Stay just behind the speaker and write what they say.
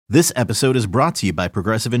This episode is brought to you by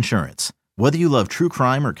Progressive Insurance. Whether you love true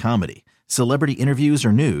crime or comedy, celebrity interviews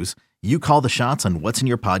or news, you call the shots on what's in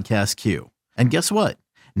your podcast queue. And guess what?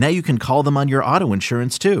 Now you can call them on your auto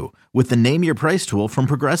insurance too with the Name Your Price tool from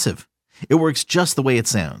Progressive. It works just the way it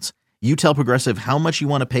sounds. You tell Progressive how much you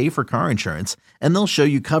want to pay for car insurance, and they'll show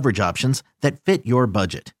you coverage options that fit your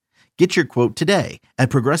budget. Get your quote today at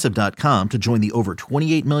Progressive.com to join the over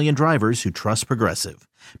 28 million drivers who trust Progressive.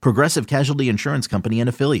 Progressive Casualty Insurance Company and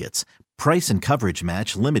Affiliates. Price and coverage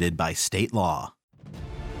match limited by state law.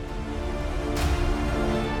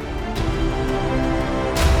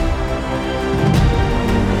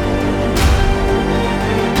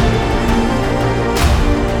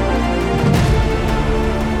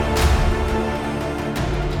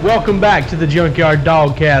 Welcome back to the Junkyard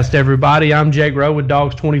Dogcast, everybody. I'm Jake Rowe with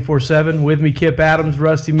Dogs 24/7. With me, Kip Adams,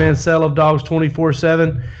 Rusty Mansell of Dogs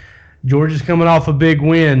 24/7. Georgia's coming off a big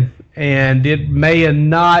win, and it may have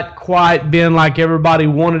not quite been like everybody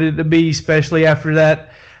wanted it to be, especially after that.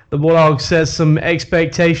 The Bulldogs set some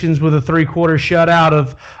expectations with a three-quarter shutout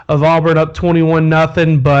of Auburn up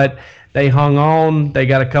 21-0, but they hung on. They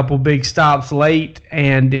got a couple big stops late,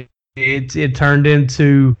 and it turned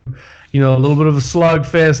into a little bit of a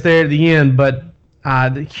slugfest there at the end, but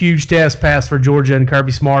the huge test pass for Georgia and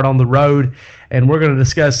Kirby Smart on the road, and we're going to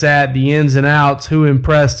discuss that, the ins and outs, who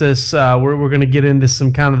impressed us. We're going to get into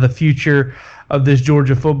some kind of the future of this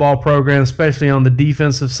Georgia football program, especially on the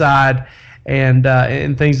defensive side and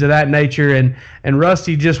things of that nature. And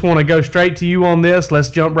Rusty, just want to go straight to you on this. Let's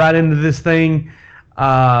jump right into this thing.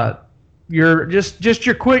 Your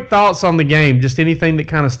quick thoughts on the game, just anything that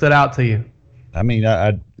kind of stood out to you. I mean,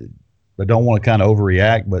 I don't want to kind of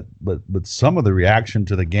overreact, but some of the reaction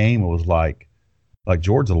to the game was like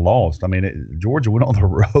Georgia lost. I mean, Georgia went on the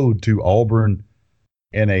road to Auburn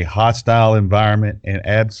in a hostile environment and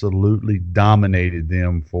absolutely dominated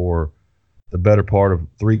them for the better part of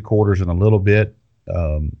three quarters and a little bit.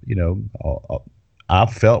 I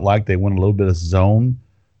felt like they went a little bit of zone.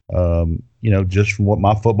 Just from what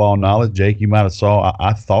my football knowledge, Jake, you might have saw,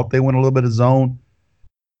 I thought they went a little bit of zone.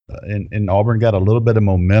 And Auburn got a little bit of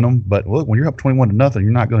momentum, but look, when you're up 21-0,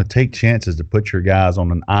 you're not going to take chances to put your guys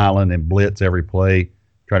on an island and blitz every play,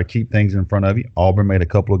 try to keep things in front of you. Auburn made a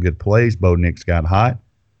couple of good plays. Bo Nix got hot.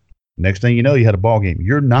 Next thing you know, you had a ball game.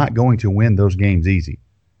 You're not going to win those games easy.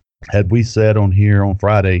 Had we said on here on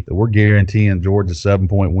Friday that we're guaranteeing Georgia a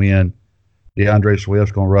 7-point win, DeAndre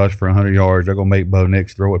Swift's going to rush for 100 yards, they're going to make Bo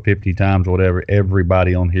Nix throw it 50 times or whatever,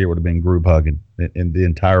 everybody on here would have been group hugging in the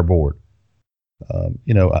entire board.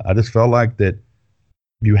 I just felt like that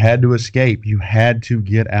you had to escape. You had to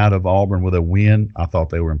get out of Auburn with a win. I thought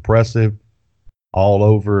they were impressive all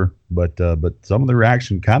over, but some of the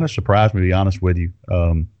reaction kind of surprised me, to be honest with you,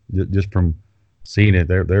 just from seeing it.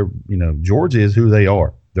 They're Georgia is who they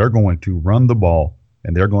are. They're going to run the ball,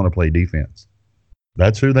 and they're going to play defense.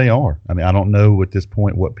 That's who they are. I mean, I don't know at this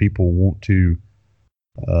point what people want to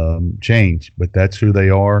change, but that's who they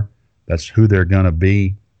are. That's who they're going to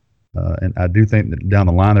be. And I do think that down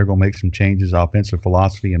the line they're going to make some changes, offensive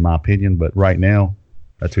philosophy, in my opinion. But right now,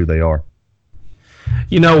 that's who they are.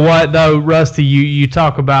 You know what, though, Rusty? You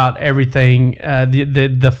talk about everything,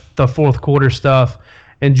 the fourth quarter stuff,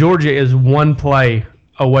 and Georgia is one play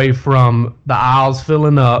away from the aisles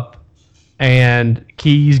filling up and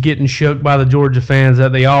Keys getting shook by the Georgia fans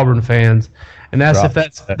at the Auburn fans. And that's right.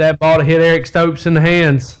 If that ball to hit Eric Stokes in the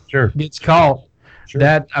hands gets caught.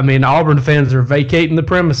 Sure. Auburn fans are vacating the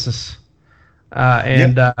premises,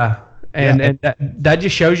 and that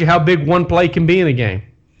just shows you how big one play can be in a game.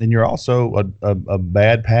 And you're also a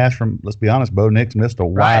bad pass from, let's be honest, Bo Nix missed a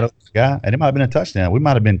wide open guy, and it might have been a touchdown. We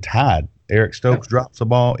might have been tied. Eric Stokes drops the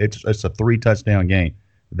ball. It's a 3-touchdown game.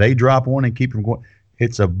 They drop one and keep them going.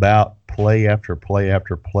 It's about play after play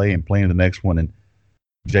after play and playing the next one. And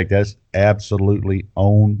Jake, that's absolutely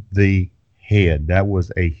on the head. That was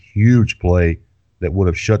a huge play that would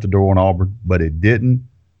have shut the door on Auburn, but it didn't.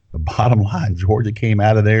 The bottom line, Georgia came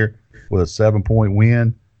out of there with a 7-point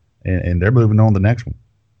win, and they're moving on to the next one.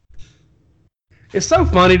 It's so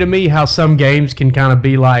funny to me how some games can kind of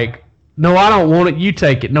be like, no, I don't want it, you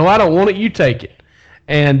take it. No, I don't want it, you take it.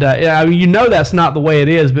 And, that's not the way it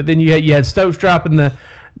is, but then you had Stokes dropping the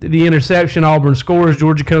interception, Auburn scores,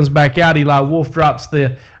 Georgia comes back out, Eli Wolf drops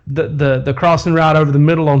the crossing route over the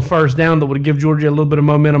middle on first down that would give Georgia a little bit of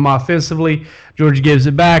momentum offensively. Georgia gives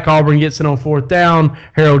it back. Auburn gets it on fourth down.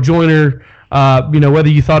 Harold Joyner, whether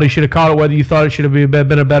you thought he should have caught it, whether you thought it should have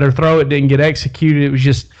been a better throw, it didn't get executed. It was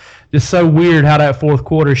just so weird how that fourth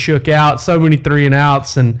quarter shook out. So many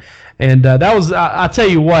 3-and-outs, and that was, I tell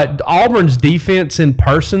you what, Auburn's defense in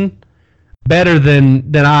person better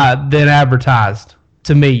than advertised.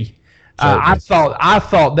 to me. I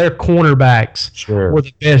thought their cornerbacks were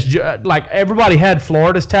the best. Like everybody had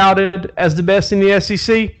Florida's touted as the best in the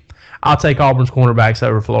SEC. I'll take Auburn's cornerbacks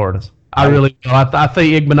over Florida's. I really will. I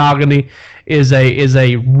think Igbenogany is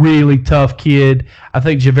a really tough kid. I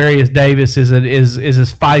think Javarius Davis is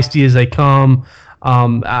as feisty as they come.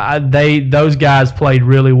 Those guys played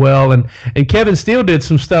really well, and Kevin Steele did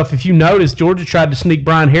some stuff. If you notice, Georgia tried to sneak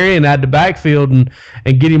Brian Herrien out the backfield and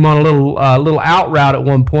get him on a little out route at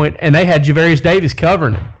one point, and they had Javarius Davis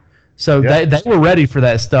covering him. So they were ready for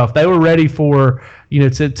that stuff. They were ready for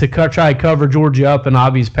to try to cover Georgia up in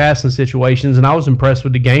obvious passing situations, and I was impressed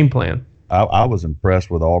with the game plan. I was impressed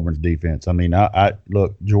with Auburn's defense. I mean, I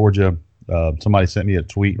look, Georgia. Somebody sent me a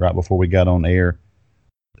tweet right before we got on air.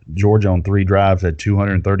 Georgia on 3 drives had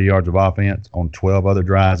 230 yards of offense. On 12 other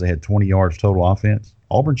drives, they had 20 yards total offense.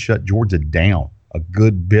 Auburn shut Georgia down a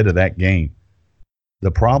good bit of that game.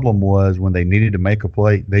 The problem was when they needed to make a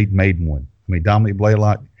play, they made one. I mean, Dominic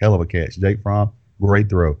Blaylock, hell of a catch. Jake Fromm, great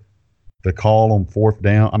throw. The call on 4th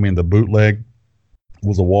down, the bootleg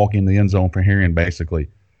was a walk in the end zone for Herrien, basically.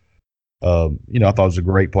 I thought it was a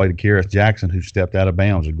great play to Kearis Jackson, who stepped out of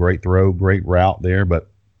bounds. A great throw, great route there.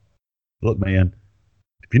 But look, man,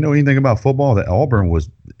 if you know anything about football, that Auburn was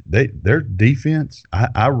their defense.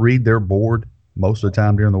 I read their board most of the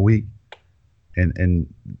time during the week,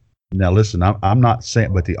 and now listen, I'm not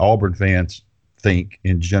saying, but the Auburn fans think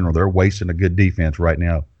in general they're wasting a good defense right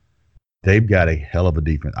now. They've got a hell of a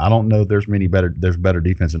defense. I don't know if there's better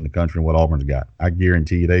defense in the country than what Auburn's got. I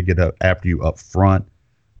guarantee you they get up after you up front.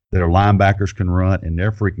 Their linebackers can run, and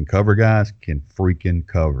their freaking cover guys can freaking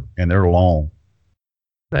cover, and they're long.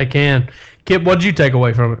 They can. Kip, what did you take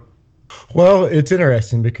away from it? Well, it's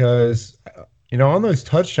interesting because, on those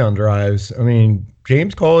touchdown drives,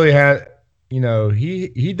 James Coley had,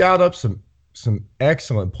 he dialed up some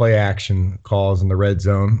excellent play action calls in the red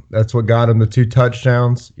zone. That's what got him the 2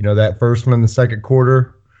 touchdowns. That first one in the second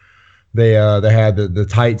quarter, they had the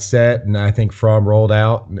tight set, and I think Fromm rolled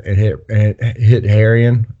out and hit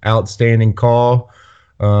Herrien. Outstanding call.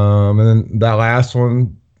 And then that last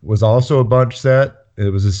one was also a bunch set. It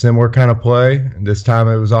was a similar kind of play, and this time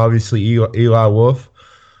it was obviously Eli Wolf.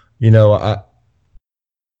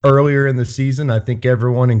 Earlier in the season, I think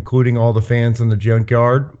everyone, including all the fans in the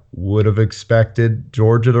junkyard, would have expected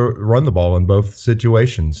Georgia to run the ball in both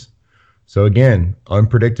situations. So again,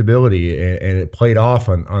 unpredictability, and it played off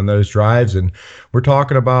on those drives. And we're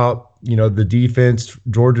talking about, the defense,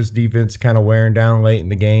 Georgia's defense kind of wearing down late in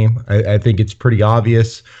the game. I think it's pretty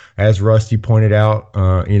obvious, as Rusty pointed out.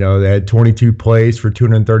 They had 22 plays for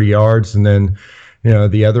 230 yards, and then,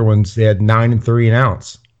 the other ones, they had 9 and 3 and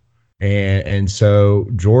outs. And so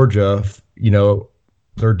Georgia,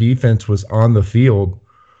 their defense was on the field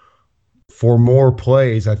for more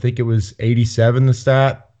plays. I think it was 87, the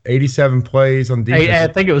stat. 87 plays on defense.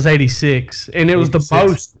 I think it was 86, and it was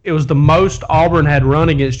 86. the most Auburn had run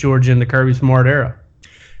against Georgia in the Kirby Smart era.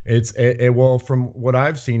 Well, from what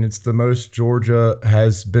I've seen, it's the most Georgia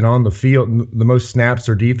has been on the field, the most snaps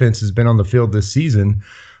their defense has been on the field this season.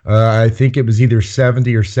 I think it was either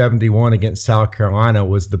 70 or 71 against South Carolina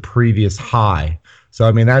was the previous high.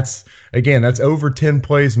 So, that's over 10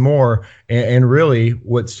 plays more. And really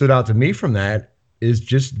what stood out to me from that is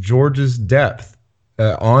just Georgia's depth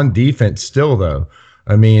on defense still, though.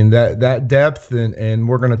 That depth, and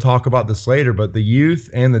we're going to talk about this later, but the youth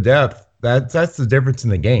and the depth, that's the difference in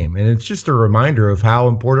the game. And it's just a reminder of how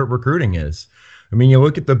important recruiting is. You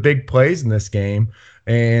look at the big plays in this game,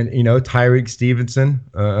 and, Tyreek Stevenson,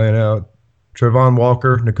 Trevon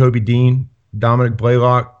Walker, Nakobe Dean, Dominic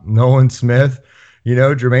Blaylock, Nolan Smith,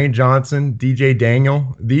 Jermaine Johnson, DJ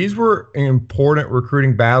Daniel. These were important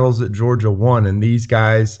recruiting battles that Georgia won. And these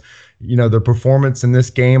guys, the performance in this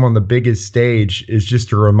game on the biggest stage is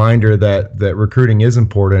just a reminder that recruiting is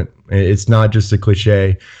important. It's not just a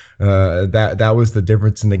cliche. That was the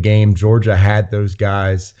difference in the game. Georgia had those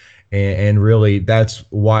guys. And really, that's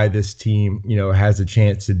why this team, has a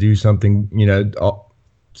chance to do something,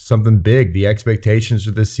 something big. The expectations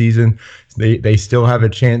of this season, they still have a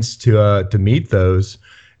chance to meet those.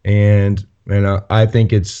 And I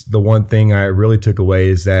think it's the one thing I really took away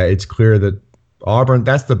is that it's clear that Auburn,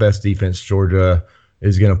 that's the best defense Georgia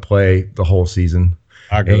is going to play the whole season.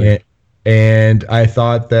 I agree. And I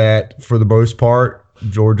thought that for the most part,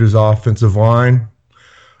 Georgia's offensive line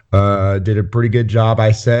did a pretty good job.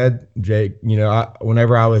 I said, Jake,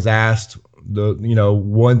 whenever I was asked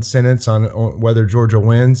one sentence on whether Georgia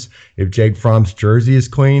wins, if Jake Fromm's jersey is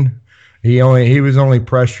clean, he was only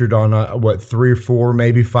pressured on 3 or 4,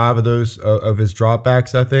 maybe 5 of those of his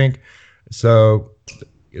dropbacks, I think. So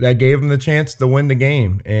that gave him the chance to win the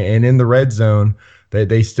game. And in the red zone,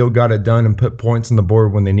 they still got it done and put points on the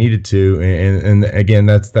board when they needed to. And again,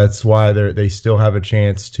 that's why they still have a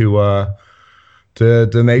chance to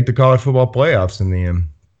make the college football playoffs in the end.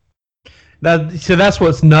 So that's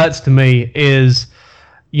what's nuts to me is,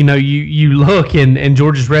 you look and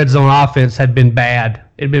Georgia's red zone offense had been bad.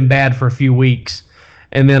 It had been bad for a few weeks.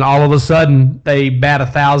 And then all of a sudden they bat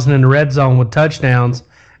 1,000 in the red zone with touchdowns,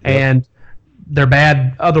 and they're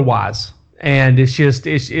bad otherwise. And it's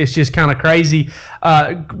just kind of crazy.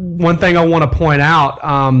 One thing I want to point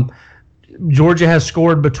out, Georgia has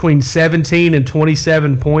scored between 17 and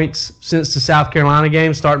 27 points since the South Carolina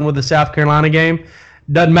game, starting with the South Carolina game.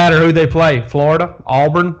 Doesn't matter who they play, Florida,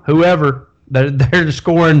 Auburn, whoever. They're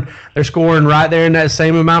scoring right there in that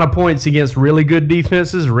same amount of points against really good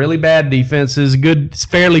defenses, really bad defenses,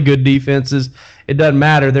 fairly good defenses. It doesn't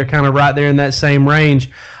matter. They're kind of right there in that same range.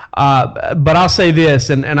 But I'll say this,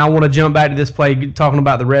 and I want to jump back to this play, talking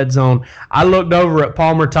about the red zone. I looked over at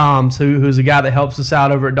Palmer Toms, who's a guy that helps us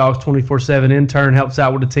out over at Dogs 24/7, intern, helps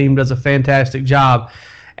out with the team, does a fantastic job.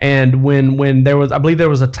 And when there was, I believe there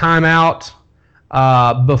was a timeout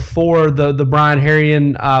before the Brian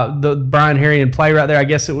Herrien play right there. I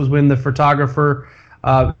guess it was when the photographer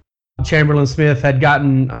Chamberlain Smith had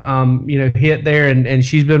gotten hit there, and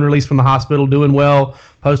she's been released from the hospital, doing well,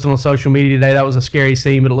 posting on social media today. That was a scary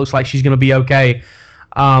scene, but it looks like she's going to be okay.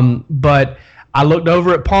 But I looked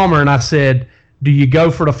over at Palmer and I said, do you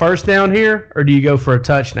go for the first down here or do you go for a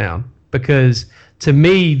touchdown? Because to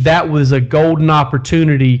me, that was a golden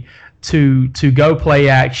opportunity to go play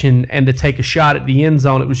action and to take a shot at the end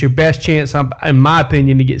zone. It was your best chance, in my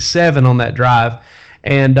opinion, to get 7 on that drive.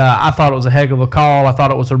 And I thought it was a heck of a call. I thought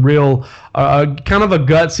it was a real kind of a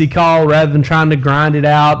gutsy call rather than trying to grind it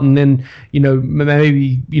out and then,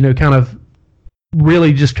 maybe, kind of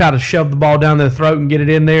really just try to shove the ball down their throat and get it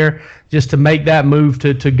in there, just to make that move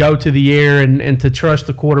to go to the air and to trust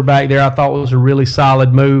the quarterback there. I thought it was a really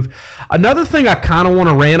solid move. Another thing I kind of want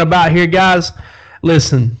to rant about here, guys,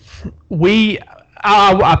 listen,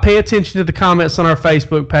 I pay attention to the comments on our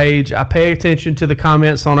Facebook page. I pay attention to the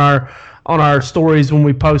comments on our stories when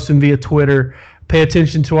we post them via Twitter. Pay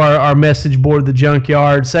attention to our message board, the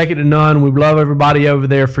Junkyard. Second to none. We love everybody over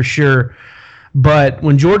there for sure. But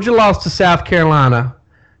when Georgia lost to South Carolina,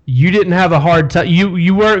 you didn't have a hard time.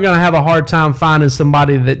 You weren't going to have a hard time finding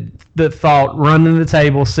somebody that thought running the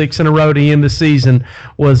table 6 in a row to end the season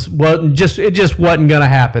it just wasn't going to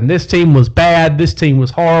happen. This team was bad. This team was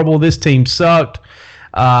horrible. This team sucked.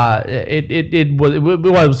 It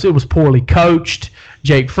was poorly coached.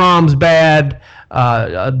 Jake Fromm's bad.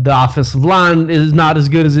 The offensive line is not as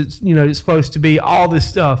good as it's supposed to be. All this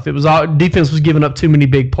stuff. Defense was giving up too many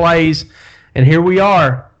big plays, and here we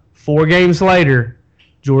are, 4 games later.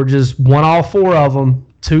 Georgia's won all 4 of them,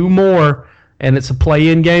 2 more, and it's a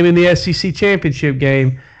play-in game in the SEC championship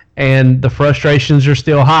game, and the frustrations are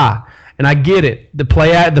still high. And I get it. The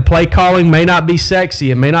play calling may not be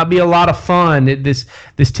sexy. It may not be a lot of fun. This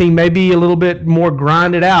team may be a little bit more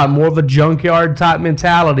grinded out, more of a junkyard type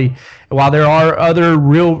mentality. While there are other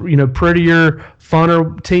real, prettier,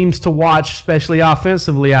 funner teams to watch, especially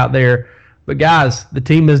offensively out there. But guys, the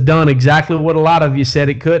team has done exactly what a lot of you said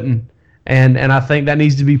it couldn't. And I think that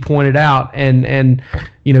needs to be pointed out. And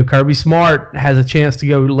Kirby Smart has a chance to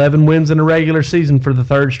go 11 wins in a regular season for the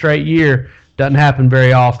 3rd straight year. Doesn't happen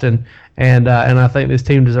very often. And I think this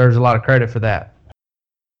team deserves a lot of credit for that.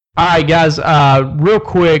 All right, guys, real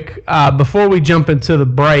quick, before we jump into the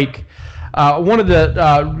break, one of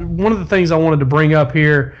the things I wanted to bring up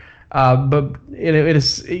here, but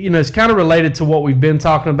it's kind of related to what we've been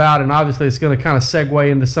talking about, and obviously it's going to kind of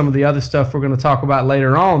segue into some of the other stuff we're going to talk about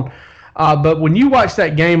later on. But when you watched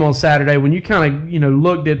that game on Saturday, when you kind of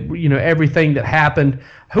looked at everything that happened,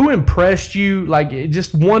 who impressed you? Like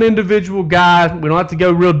just one individual guy. We don't have to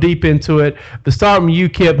go real deep into it. But starting with you,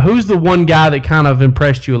 Kip, who's the one guy that kind of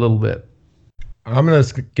impressed you a little bit? I'm going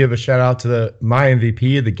to give a shout out to my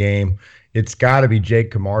MVP of the game. It's got to be Jake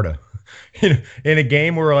Camarda. In a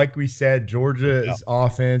game where, like we said, Georgia's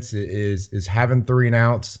offense is having 3 and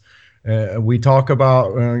outs. We talk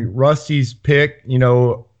about Rusty's pick,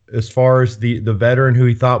 as far as the veteran who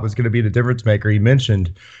he thought was going to be the difference maker. He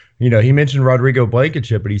mentioned Rodrigo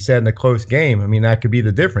Blankenship, but he said in a close game, that could be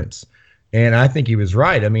the difference. And I think he was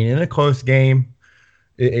right. In a close game,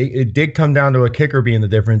 it did come down to a kicker being the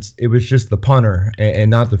difference. It was just the punter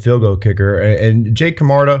and not the field goal kicker. And Jake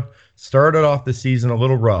Camarda started off the season a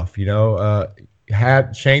little rough,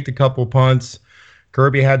 had shanked a couple punts.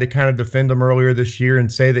 Kirby had to kind of defend him earlier this year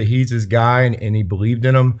and say that he's his guy and he believed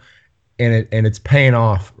in him. And it's paying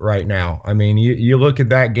off right now. You look at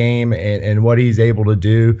that game and what he's able to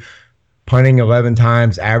do. punting 11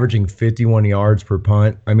 times, averaging 51 yards per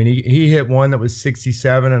punt. I mean, he hit one that was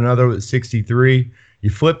 67, another was 63. You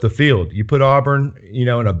flip the field. You put Auburn, in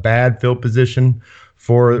a bad field position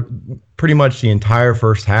for pretty much the entire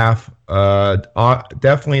first half.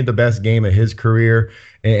 Definitely the best game of his career.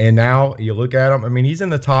 And now you look at him. I mean, he's in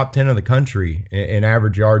the top 10 of the country in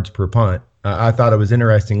average yards per punt. I thought it was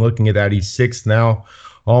interesting looking at that. He's sixth now,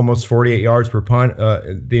 almost 48 yards per punt.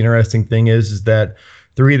 The interesting thing is that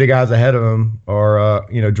three of the guys ahead of him are,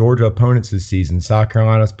 Georgia opponents this season. South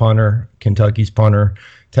Carolina's punter, Kentucky's punter,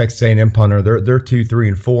 Texas A&M punter. They're 2, 3,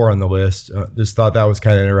 and 4 on the list. Just thought that was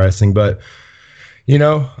kind of interesting. But,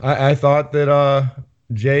 I thought that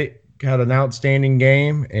Jake had an outstanding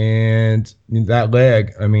game, and that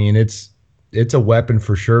leg, I mean, it's a weapon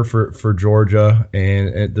for sure for Georgia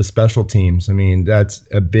and the special teams. I mean, that's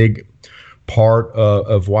a big part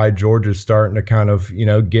of why Georgia's starting to kind of,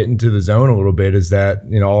 get into the zone a little bit, is that,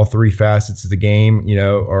 all three facets of the game,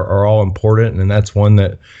 are all important. And that's one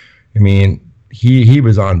that, I mean, he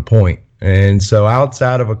was on point. And so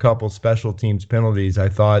outside of a couple special teams penalties, I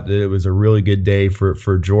thought that it was a really good day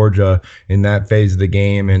for Georgia in that phase of the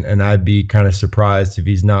game. And I'd be kind of surprised if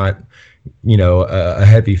he's not, a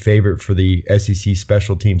heavy favorite for the SEC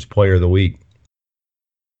Special Teams Player of the Week.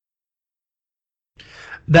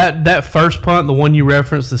 That first punt, the one you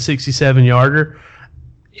referenced, the 67-yarder,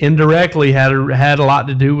 indirectly had a lot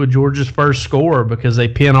to do with Georgia's first score, because they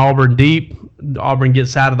pin Auburn deep. Auburn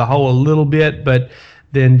gets out of the hole a little bit, but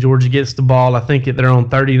then Georgia gets the ball, I think, at their own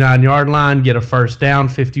 39-yard line, get a first down,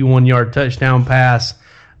 51-yard touchdown pass,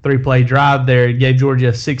 3-play drive there. It gave Georgia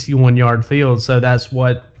a 61-yard field. So that's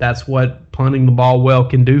what punting the ball well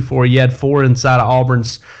can do for you. You had 4 inside of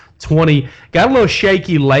Auburn's 20. Got a little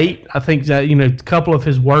shaky late. I think that, a couple of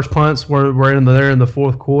his worst punts were there in the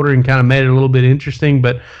fourth quarter and kind of made it a little bit interesting.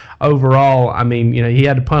 But overall, I mean, he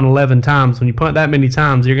had to punt 11 times. When you punt that many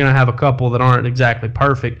times, you're going to have a couple that aren't exactly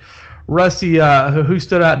perfect. Rusty, who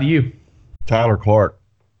stood out to you? Tyler Clark.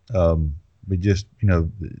 We just,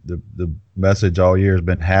 the message all year has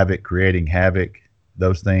been havoc, creating havoc,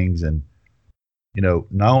 those things. And,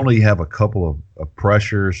 not only have a couple of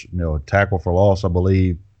pressures, a tackle for loss, I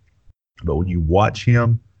believe, but when you watch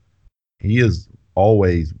him, he is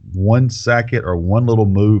always 1 second or one little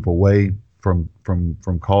move away from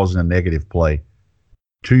causing a negative play.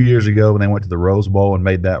 2 years ago when they went to the Rose Bowl and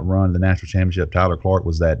made that run to the national championship, Tyler Clark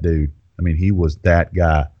was that dude. I mean, he was that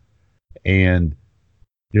guy. And,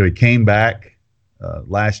 he came back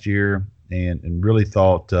last year and really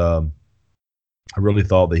thought I really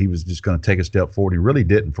thought that he was just going to take a step forward. He really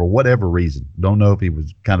didn't, for whatever reason. Don't know if he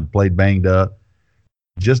was kind of played banged up.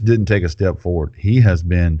 Just didn't take a step forward. He has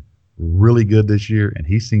been really good this year, and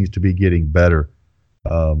he seems to be getting better.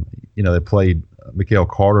 They played Mikael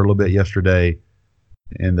Carter a little bit yesterday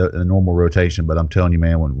in the normal rotation, but I'm telling you,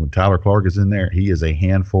 man, when Tyler Clark is in there, he is a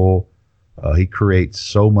handful. He creates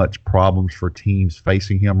so much problems for teams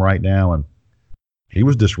facing him right now, and he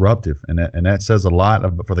was disruptive, and that says a lot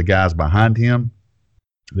for the guys behind him,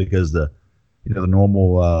 because the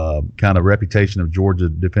normal kind of reputation of Georgia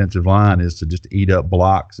defensive line is to just eat up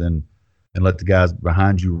blocks and let the guys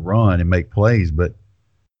behind you run and make plays. But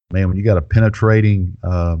man, when you got a penetrating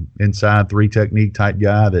inside 3 technique type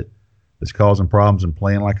guy that's causing problems and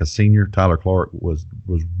playing like a senior, Tyler Clark was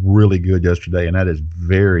really good yesterday, and that is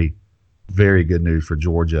very, very good news for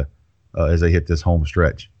Georgia as they hit this home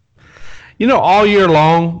stretch. All year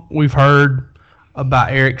long we've heard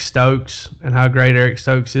about Eric Stokes and how great Eric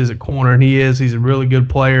Stokes is at corner, and he's a really good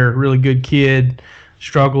player, really good kid,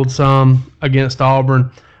 struggled some against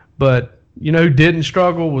Auburn. But who didn't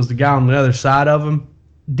struggle was the guy on the other side of him.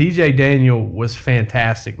 DJ Daniel was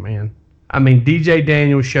fantastic, man. I mean, DJ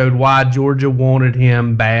Daniel showed why Georgia wanted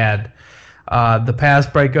him bad. The pass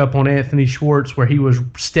breakup on Anthony Schwartz, where he was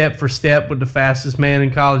step for step with the fastest man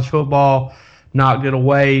in college football, knocked it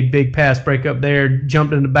away. Big pass breakup there.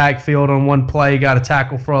 Jumped in the backfield on one play, got a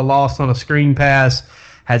tackle for a loss on a screen pass,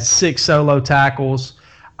 had 6 solo tackles.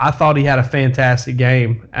 I thought he had a fantastic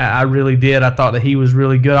game. I really did. I thought that he was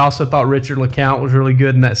really good. I also thought Richard LeCount was really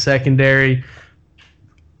good in that secondary.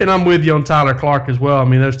 And I'm with you on Tyler Clark as well. I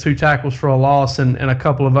mean, there's 2 tackles for a loss and a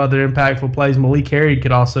couple of other impactful plays. Malik Harry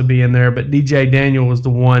could also be in there, but DJ Daniel was the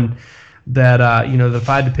one that, if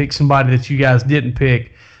I had to pick somebody that you guys didn't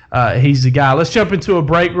pick, he's the guy. Let's jump into a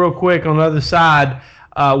break real quick. On the other side,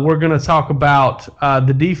 we're going to talk about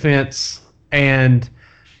the defense and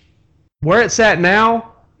where it's at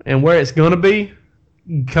now and where it's going to be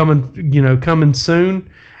coming soon.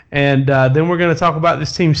 And then we're going to talk about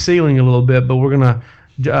this team's ceiling a little bit, but we're going to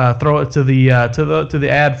throw it to the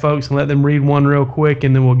ad folks and let them read one real quick,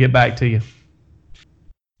 and then we'll get back to you.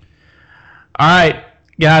 All right,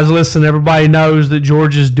 guys, listen, everybody knows that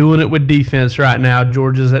Georgia's doing it with defense right now.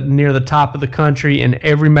 Georgia's at near the top of the country in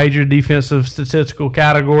every major defensive statistical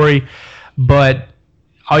category. But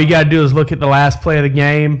all you got to do is look at the last play of the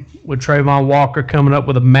game with Trayvon Walker coming up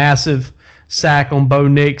with a massive sack on Bo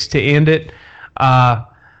Nix to end it. Can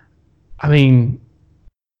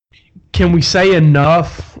we say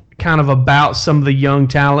enough kind of about some of the young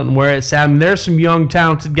talent and where it's at? I mean, there's some young,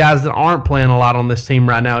 talented guys that aren't playing a lot on this team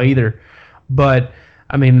right now either. But,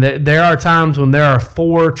 I mean, there are times when there are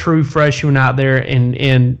 4 true freshmen out there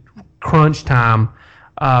in crunch time.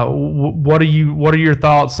 What are your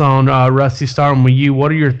thoughts on, Rusty, starting with you,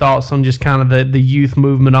 what are your thoughts on just kind of the youth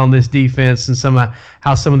movement on this defense and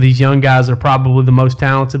how some of these young guys are probably the most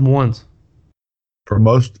talented ones? For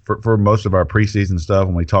most of our preseason stuff,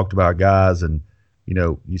 when we talked about guys and,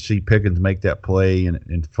 you see Pickens make that play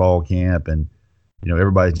in fall camp and,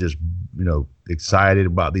 everybody's just, excited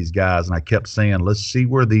about these guys. And I kept saying, let's see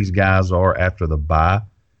where these guys are after the bye.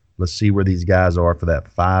 Let's see where these guys are for that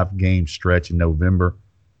 5-game stretch in November.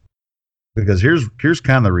 Because here's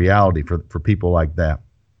kind of the reality for people like that.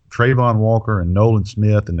 Trayvon Walker and Nolan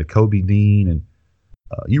Smith and Nakobe Dean, and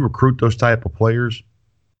you recruit those type of players.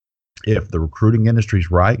 If the recruiting industry's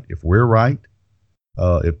right, if we're right,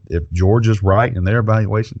 if Georgia's right in their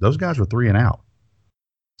evaluation, those guys are 3 and out.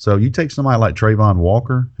 So you take somebody like Trayvon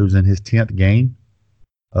Walker, who's in his 10th game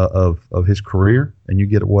of his career, and you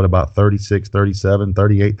get about 36, 37,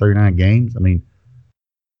 38, 39 games. I mean,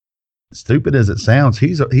 stupid as it sounds,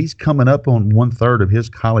 he's coming up on 1/3 of his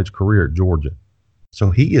college career at Georgia. So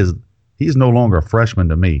he's no longer a freshman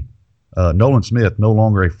to me. Nolan Smith, no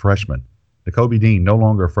longer a freshman. Nakobe Dean, no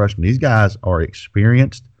longer a freshman. These guys are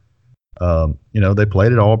experienced. They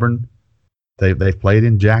played at Auburn. They've played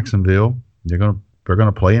in Jacksonville. They're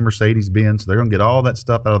gonna play in Mercedes-Benz. They're gonna get all that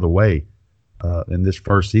stuff out of the way in this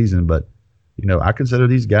first season. But I consider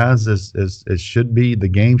these guys as should be. The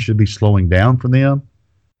game should be slowing down for them,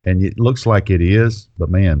 and it looks like it is. But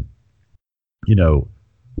man, we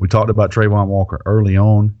talked about Trayvon Walker early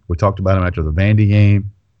on. We talked about him after the Vandy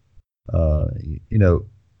game.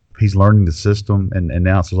 He's learning the system, and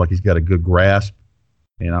now it feels like he's got a good grasp.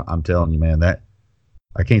 And I'm telling you, man, that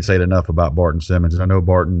I can't say it enough about Barton Simmons. I know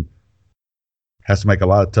Barton has to make a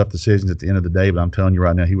lot of tough decisions at the end of the day, but I'm telling you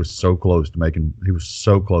right now, he was so close to making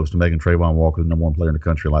Trayvon Walker the number 1 player in the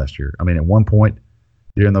country last year. I mean, at one point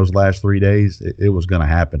during those last 3 days, it was going to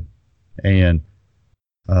happen. And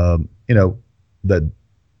that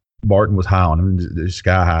Barton was high on him,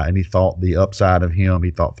 sky high, and he thought the upside of him. He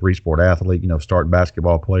thought 3-sport athlete, starting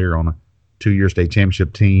basketball player on a 2-year state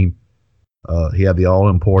championship team. He had the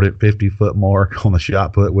all-important 50-foot mark on the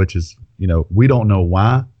shot put, which is, we don't know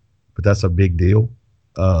why, but that's a big deal.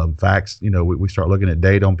 Facts, we start looking at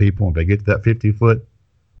data on people. If they get to that 50-foot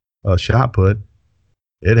shot put,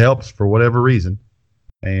 it helps for whatever reason.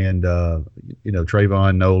 And,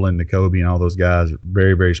 Trayvon, Nolan, Nakobe, and all those guys are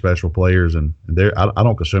very, very special players. And I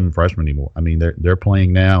don't consider them freshmen anymore. I mean, they're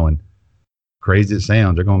playing now, and crazy it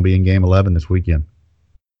sounds, they're going to be in Game 11 this weekend.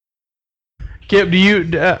 Kip, do you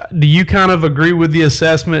kind of agree with the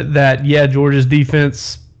assessment that, Georgia's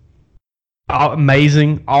defense,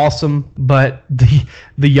 amazing, awesome, but the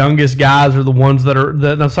youngest guys are the ones that are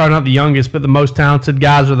not the youngest, but the most talented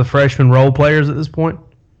guys are the freshman role players at this point?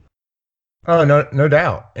 Oh, no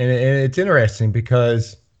doubt. And it's interesting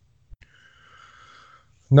because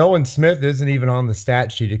Nolan Smith isn't even on the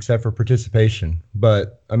stat sheet except for participation.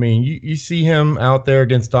 But, I mean, you see him out there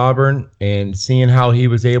against Auburn and seeing how he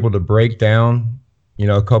was able to break down,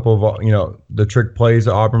 a couple of, the trick plays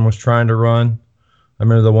that Auburn was trying to run. I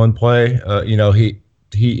remember the one play,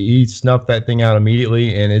 he snuffed that thing out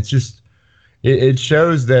immediately. And it's just, it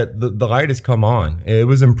shows that the light has come on. It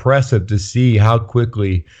was impressive to see how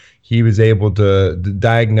quickly he was able to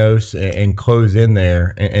diagnose and close in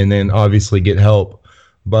there and then obviously get help.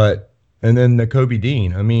 And then Nakobe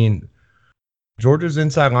Dean, I mean, Georgia's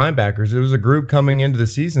inside linebackers, it was a group coming into the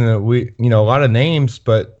season that a lot of names,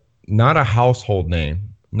 but not a household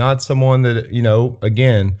name, not someone that,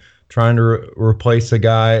 again, trying to replace a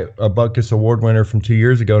guy, a Butkus Award winner from 2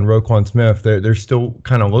 years ago in Roquan Smith. They're still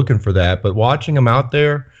kind of looking for that, but watching him out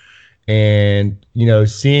there and,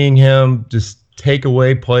 seeing him just take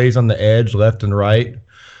away plays on the edge, left and right.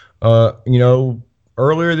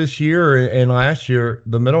 Earlier this year and last year,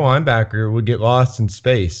 the middle linebacker would get lost in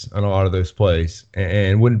space on a lot of those plays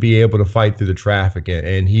and wouldn't be able to fight through the traffic.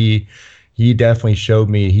 And he definitely showed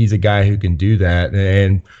me he's a guy who can do that.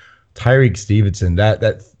 And Tyreek Stevenson,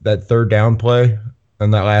 that third down play on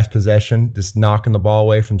that last possession, just knocking the ball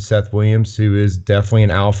away from Seth Williams, who is definitely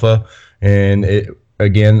an alpha. And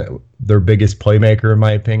again, their biggest playmaker, in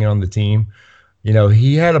my opinion, on the team.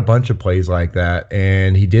 he had a bunch of plays like that,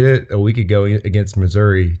 and he did it a week ago against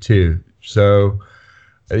Missouri too. So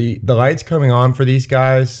the light's coming on for these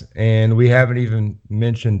guys, and we haven't even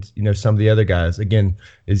mentioned, some of the other guys. Again,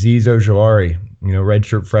 Azeez Ojulari,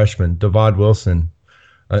 redshirt freshman, Devon Wilson.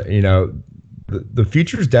 The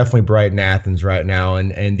future is definitely bright in Athens right now,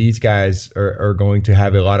 and these guys are going to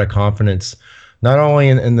have a lot of confidence, not only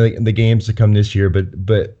in the games to come this year,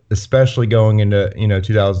 but especially going into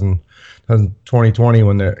 2020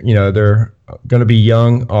 when they're going to be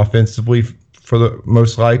young offensively for the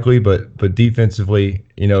most likely, but defensively,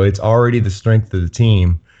 it's already the strength of the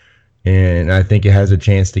team, and I think it has a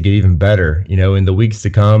chance to get even better, in the weeks to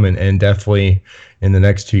come, and definitely in the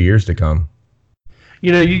next 2 years to come.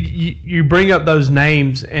 You bring up those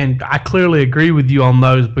names, and I clearly agree with you on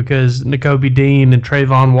those because Nakobe Dean and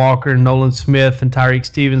Trayvon Walker and Nolan Smith and Tyreek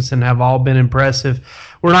Stevenson have all been impressive.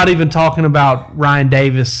 We're not even talking about Ryan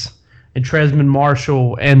Davis and Tresman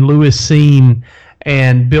Marshall and Lewis Seen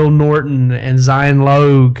and Bill Norton and Zion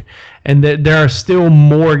Logue, and there are still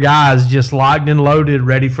more guys just locked and loaded,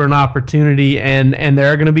 ready for an opportunity, and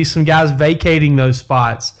there are going to be some guys vacating those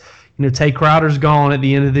spots. Tay Crowder's gone at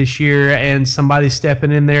the end of this year, and somebody's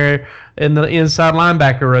stepping in there in the inside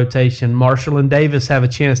linebacker rotation. Marshall and Davis have a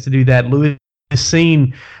chance to do that. Lewis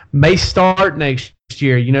Seen may start next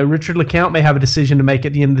year. Richard LeCount may have a decision to make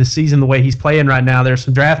at the end of the season the way he's playing right now. There's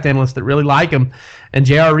some draft analysts that really like him, and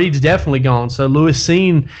J.R. Reed's definitely gone. So Lewis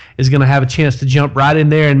Seen is going to have a chance to jump right in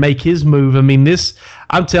there and make his move. I mean,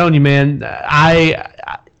 I'm telling you, man,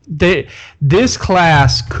 this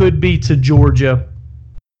class could be to Georgia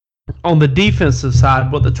on the defensive side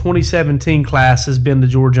what the 2017 class has been to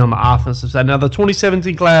Georgia on the offensive side. Now, the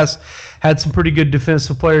 2017 class had some pretty good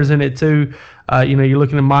defensive players in it too. You're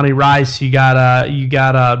looking at Monty Rice. You got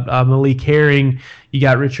Malik Herring. You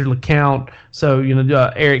got Richard LeCount. So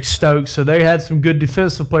Eric Stokes. So they had some good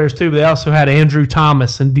defensive players too. But they also had Andrew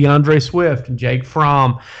Thomas and DeAndre Swift and Jake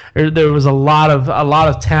Fromm. There was a lot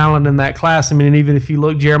of talent in that class. I mean, and even if you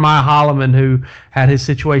look, Jeremiah Holloman, who had his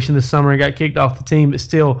situation this summer and got kicked off the team, but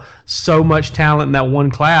still so much talent in that one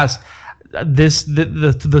class.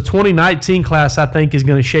 The 2019 class, I think, is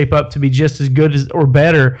going to shape up to be just as good as or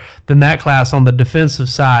better than that class on the defensive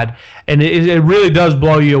side. And it really does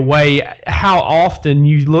blow you away how often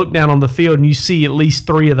you look down on the field and you see at least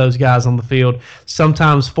 3 of those guys on the field,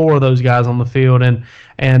 sometimes 4 of those guys on the field. And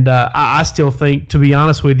I still think, to be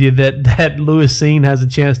honest with you, that Lewis Seen has a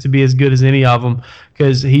chance to be as good as any of them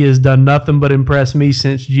because he has done nothing but impress me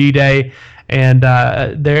since G-Day. And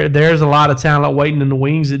there's a lot of talent waiting in the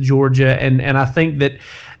wings at Georgia. And I think that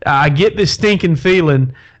I get this stinking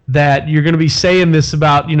feeling that you're going to be saying this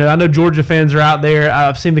about, I know Georgia fans are out there.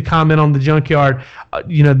 I've seen the comment on the Junkyard.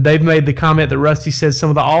 They've made the comment that Rusty said some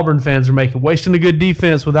of the Auburn fans are making, wasting a good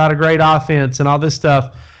defense without a great offense and all this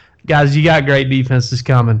stuff. Guys, you got great defenses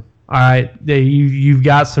coming. All right, you've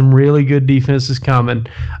got some really good defenses coming.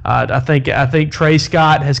 I think Trey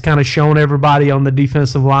Scott has kind of shown everybody on the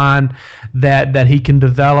defensive line that he can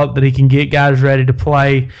develop, that he can get guys ready to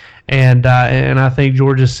play, and I think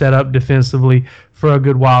Georgia's set up defensively for a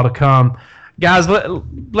good while to come. Guys,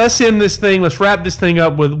 let's end this thing. Let's wrap this thing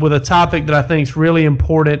up with a topic that I think is really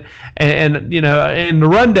important. And in the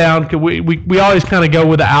rundown, we always kind of go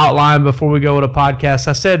with the outline before we go with a podcast.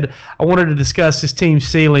 I said I wanted to discuss this team's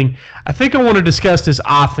ceiling. I think I want to discuss this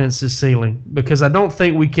offense's ceiling because I don't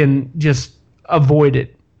think we can just avoid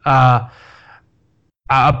it. I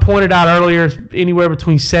pointed out earlier anywhere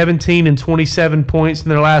between 17 and 27 points in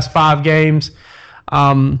their last 5 games.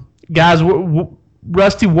 Guys,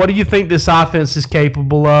 Rusty, what do you think this offense is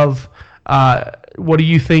capable of? What do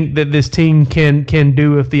you think that this team can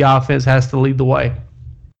do if the offense has to lead the way?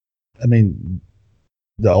 I mean,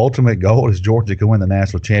 the ultimate goal is Georgia can win the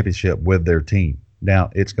national championship with their team.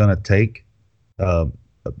 Now, it's going to take an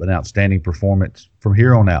outstanding performance from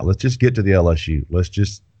here on out. Let's just get to the LSU. Let's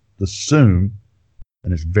just assume,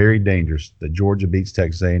 and it's very dangerous, that Georgia beats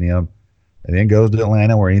Texas A&M and then goes to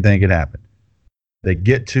Atlanta where anything could happen. They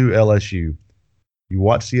get to LSU. You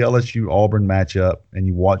watch the LSU-Auburn matchup, and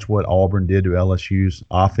you watch what Auburn did to LSU's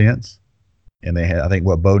offense. And they had, I think,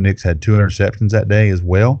 Bo Nix had 2 interceptions that day as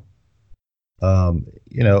well.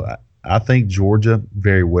 I think Georgia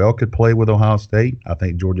very well could play with Ohio State. I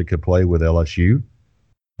think Georgia could play with LSU.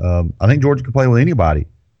 I think Georgia could play with anybody.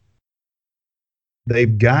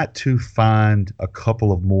 They've got to find a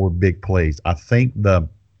couple of more big plays. I think the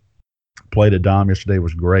play to Dom yesterday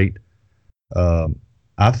was great.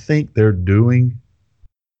 I think they're doing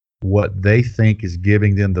what they think is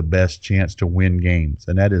giving them the best chance to win games,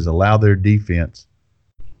 and that is allow their defense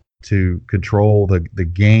to control the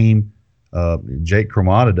game Jake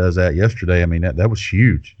Cremata does that yesterday. I mean, that was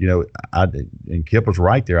huge. And Kip was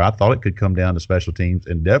right there. I thought it could come down to special teams,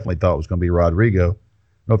 and definitely thought it was going to be Rodrigo. I don't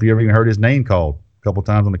know if you ever even heard his name called a couple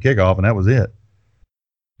times on the kickoff, and that was it.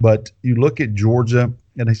 But you look at Georgia,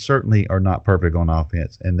 and they certainly are not perfect on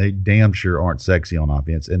offense, and they damn sure aren't sexy on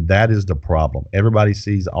offense, and that is the problem. Everybody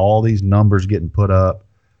sees all these numbers getting put up.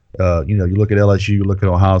 You look at LSU, you look at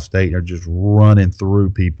Ohio State, they're just running through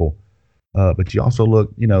people. But you also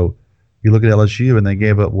look, you look at LSU, and they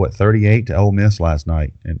gave up, 38 to Ole Miss last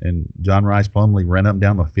night, and John Rice Plumlee ran up and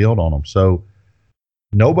down the field on them. So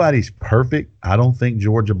nobody's perfect. I don't think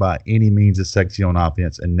Georgia by any means is sexy on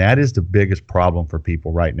offense, and that is the biggest problem for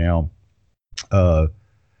people right now.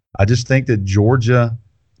 I just think that Georgia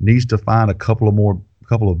needs to find a couple of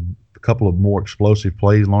more explosive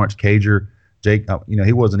plays. Lawrence Cager, Jake,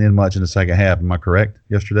 he wasn't in much in the second half. Am I correct?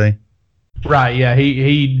 Yesterday. Right. Yeah.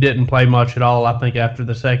 He didn't play much at all. I think after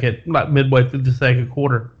midway through the second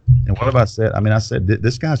quarter. And what have I said? I said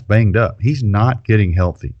this guy's banged up. He's not getting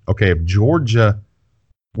healthy. Okay, if Georgia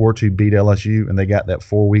were to beat LSU and they got that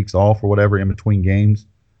 4 weeks off or whatever in between games,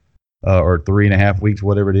 or 3.5 weeks,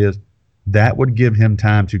 whatever it is, that would give him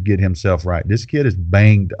time to get himself right. This kid is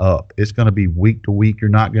banged up. It's going to be week to week.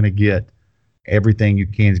 You're not going to get everything you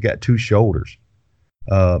can. He's got 2 shoulders.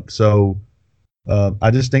 I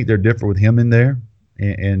just think they're different with him in there.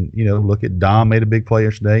 And look at Dom made a big play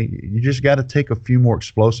yesterday. You just got to take a few more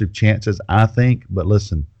explosive chances, I think. But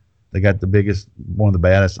listen, they got one of the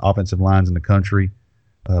baddest offensive lines in the country.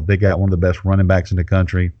 They got one of the best running backs in the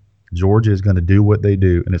country. Georgia is going to do what they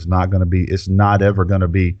do, and it's not ever going to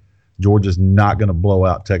be, Georgia's not going to blow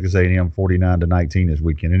out Texas A&M 49-19 this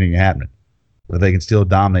weekend. It ain't happening. But they can still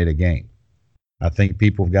dominate a game. I think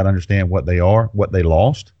people have got to understand what they are, what they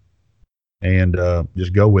lost, and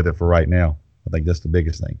just go with it for right now. I think that's the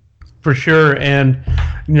biggest thing. For sure. And,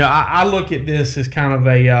 I look at this as kind of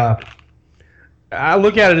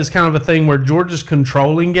a thing where Georgia's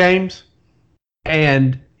controlling games,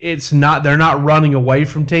 and they're not running away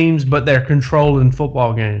from teams, but they're controlling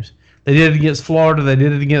football games. They did it against Florida. They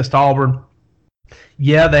did it against Auburn.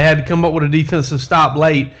 Yeah, they had to come up with a defensive stop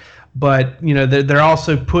late, but they're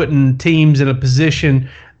also putting teams in a position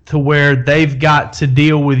to where they've got to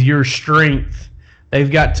deal with your strength. They've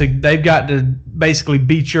got to basically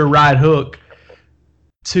beat your right hook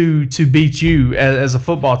to beat you as a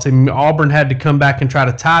football team. Auburn had to come back and try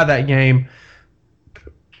to tie that game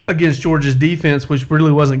against Georgia's defense, which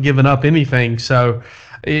really wasn't giving up anything. So,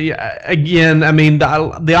 again,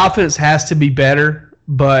 the offense has to be better,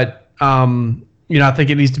 but I think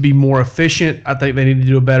it needs to be more efficient. I think they need to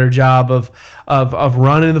do a better job of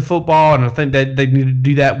running the football, and I think that they need to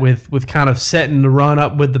do that with kind of setting the run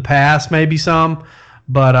up with the pass, maybe some.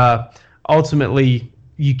 But ultimately,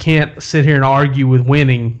 you can't sit here and argue with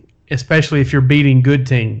winning, especially if you're beating good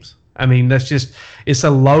teams. It's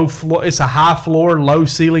a high floor, low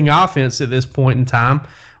ceiling offense at this point in time,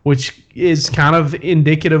 which is kind of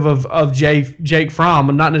indicative of Jake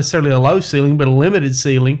Fromm, not necessarily a low ceiling, but a limited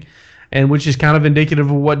ceiling, and which is kind of indicative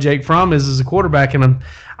of what Jake Fromm is as a quarterback. And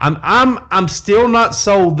I'm still not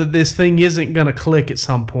sold that this thing isn't going to click at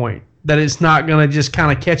some point, that it's not going to just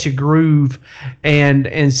kind of catch a groove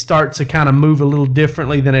and start to kind of move a little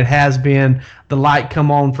differently than it has been. The light come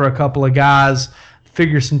on for a couple of guys,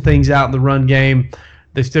 figure some things out in the run game.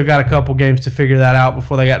 They still got a couple games to figure that out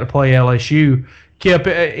before they got to play LSU. Kip,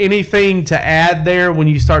 anything to add there when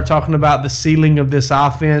you start talking about the ceiling of this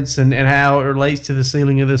offense and how it relates to the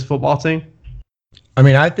ceiling of this football team?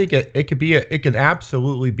 I think it could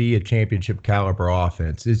absolutely be a championship caliber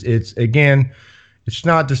offense. It's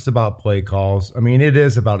not just about play calls. It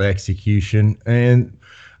is about execution. And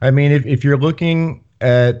if you're looking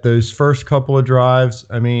at those first couple of drives,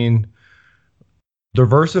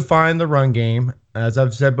 diversifying the run game, as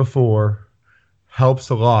I've said before, helps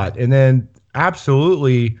a lot. And then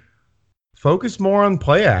absolutely focus more on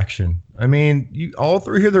play action. All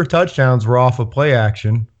 3 of their touchdowns were off of play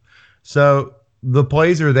action. So the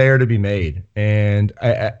plays are there to be made. And,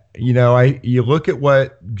 you look at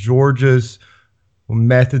what Georgia's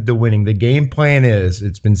method to winning. The game plan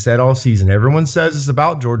it's been said all season. Everyone says it's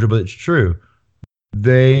about Georgia, but it's true.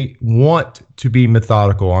 They want to be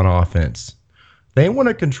methodical on offense. They want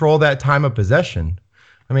to control that time of possession.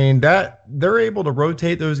 That they're able to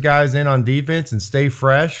rotate those guys in on defense and stay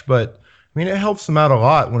fresh, but it helps them out a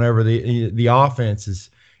lot whenever the offense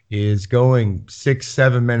is going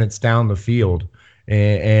 6-7 minutes down the field.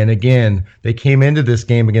 And again, they came into this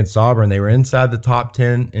game against Auburn. They were inside the top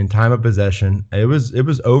 10 in time of possession. It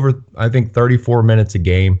was over, I think, 34 minutes a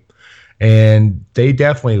game, and they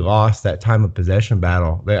definitely lost that time of possession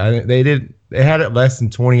battle. They had it less than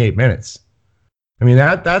 28 minutes. I mean,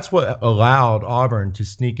 that's what allowed Auburn to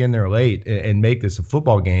sneak in there late and make this a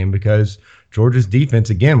football game, because Georgia's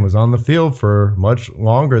defense, again, was on the field for much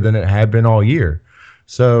longer than it had been all year.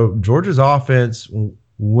 So Georgia's offense,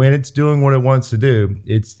 when it's doing what it wants to do,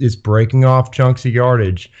 it's breaking off chunks of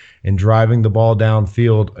yardage and driving the ball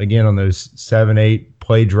downfield, again, on those 7-8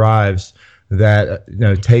 play drives that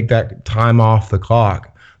take that time off the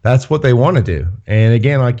clock. That's what they want to do. And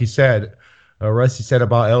again, like you said, Rusty said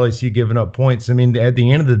about LSU giving up points. I mean, at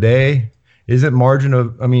the end of the day, isn't margin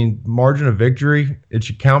of victory? It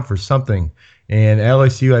should count for something. And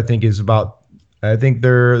LSU, I think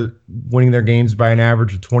they're winning their games by an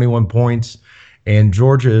average of 21 points, and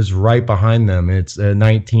Georgia is right behind them. It's a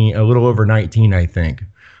little over 19, I think.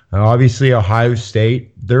 Obviously, Ohio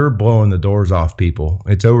State, they're blowing the doors off people.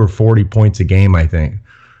 It's over 40 points a game, I think.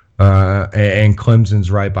 And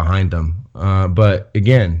Clemson's right behind them. But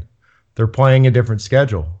again, they're playing a different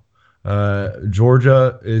schedule.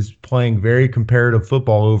 Georgia is playing very comparative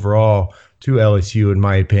football overall to LSU, in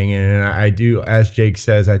my opinion. And I do, as Jake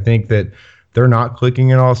says, I think that they're not clicking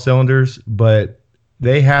in all cylinders, but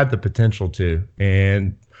they had the potential to.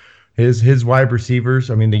 And his wide receivers,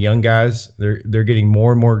 I mean, the young guys, they're getting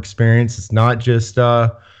more and more experience. It's not just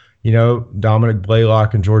Dominic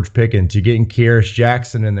Blaylock and George Pickens. You're getting Kearis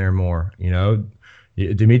Jackson in there more.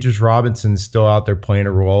 Demetrius Robinson's still out there playing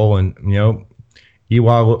a role, and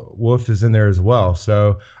Eli Wolf is in there as well.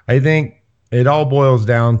 So I think it all boils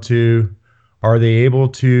down to, are they able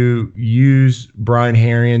to use Brian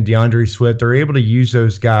Herrien and DeAndre Swift? They're able to use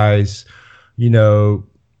those guys,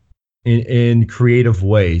 in creative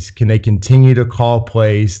ways. Can they continue to call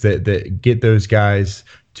plays that get those guys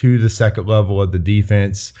to the second level of the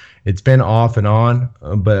defense? It's been off and on,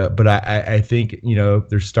 but I think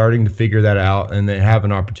they're starting to figure that out, and they have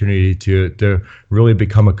an opportunity to really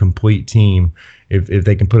become a complete team if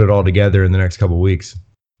they can put it all together in the next couple of weeks.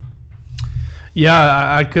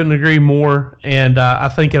 Yeah, I couldn't agree more, and I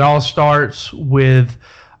think it all starts with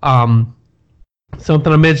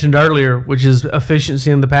something I mentioned earlier, which is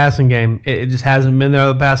efficiency in the passing game. It just hasn't been there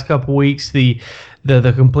the past couple of weeks. The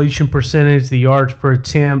completion percentage, the yards per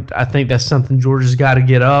attempt, I think that's something Georgia's got to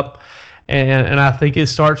get up, and I think it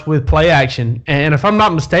starts with play action. And if I'm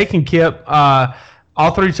not mistaken, Kip,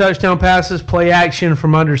 all 3 touchdown passes, play action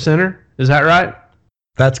from under center. Is that right?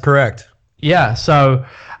 That's correct. Yeah, so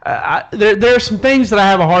there are some things that I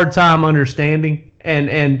have a hard time understanding,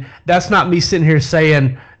 and that's not me sitting here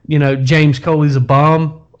saying, James Coley's a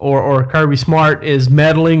bum or Kirby Smart is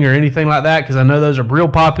meddling or anything like that, because I know those are real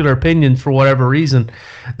popular opinions for whatever reason.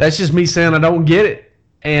 That's just me saying I don't get it,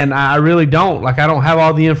 and I really don't. Like, I don't have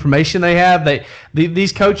all the information they have.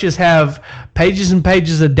 These coaches have pages and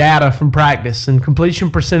pages of data from practice and completion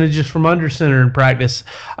percentages from under center in practice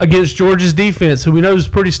against Georgia's defense, who we know is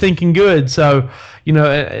pretty stinking good. So,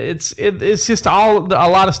 it's just a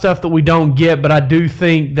lot of stuff that we don't get, but I do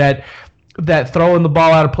think that throwing the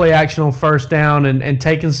ball out of play action on first down and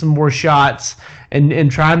taking some more shots and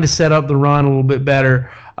trying to set up the run a little bit better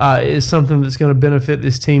is something that's going to benefit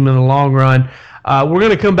this team in the long run. We're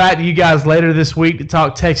going to come back to you guys later this week to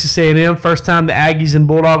talk Texas A&M. First time the Aggies and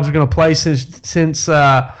Bulldogs are going to play since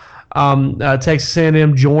Texas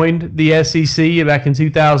A&M joined the SEC back in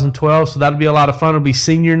 2012, so that'll be a lot of fun. It'll be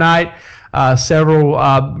senior night.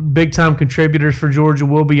 Several big-time contributors for Georgia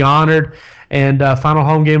will be honored. And final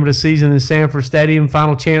home game of the season in Sanford Stadium,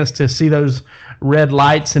 final chance to see those red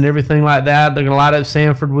lights and everything like that. They're going to light up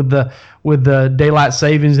Sanford with the daylight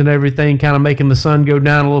savings and everything, kind of making the sun go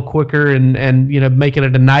down a little quicker and making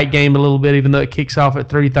it a night game a little bit, even though it kicks off at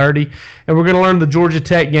 3:30. And we're going to learn the Georgia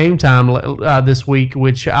Tech game time this week,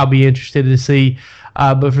 which I'll be interested to see.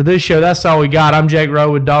 But for this show, that's all we got. I'm Jake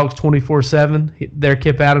Rowe with Dogs 24/7. They're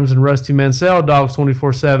Kip Adams and Rusty Mansell, Dogs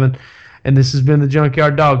 24/7. And this has been the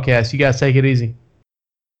Junkyard Dogcast. You guys take it easy.